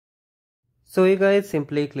So you guys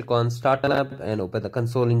simply click on Start Lab and open the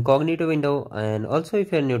console incognito window. And also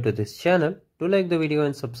if you are new to this channel, do like the video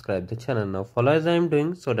and subscribe the channel. Now follow as I am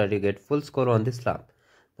doing so that you get full score on this lab.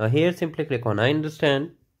 Now here simply click on I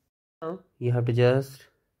understand. Now you have to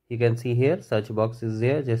you can see here search box is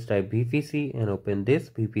there. Just type VPC and open this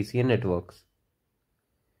VPC and networks.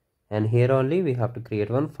 And here only we have to create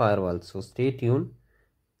one firewall. So stay tuned.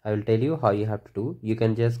 I will tell you how you have to do. You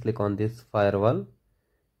can just click on this firewall.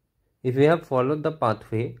 If you have followed the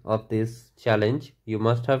pathway of this challenge, you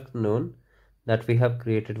must have known that we have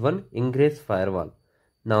created one ingress firewall.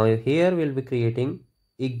 Now here we will be creating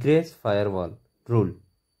egress firewall rule.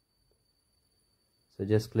 So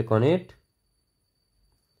just click on it.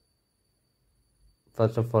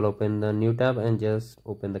 First of all, open the new tab and just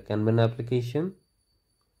open the Kanban application.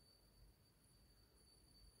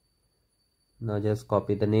 Now just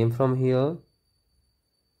copy the name from here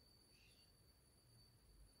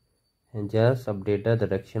and just update the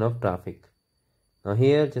direction of traffic. Now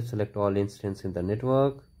here just select all instances in the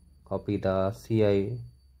network, copy the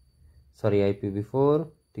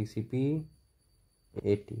IPv4 TCP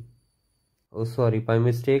 80. Oh sorry, by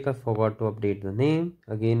mistake I forgot to update the name.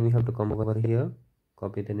 Again we have to come over here,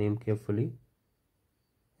 copy the name carefully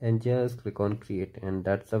and just click on create, and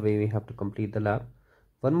that's the way we have to complete the lab.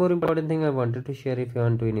 One more important thing I wanted to share: if you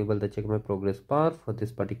want to enable the check my progress bar for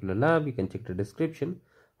this particular lab, you can check the description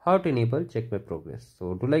how to enable check my progress.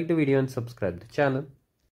 So do like the video and subscribe the channel.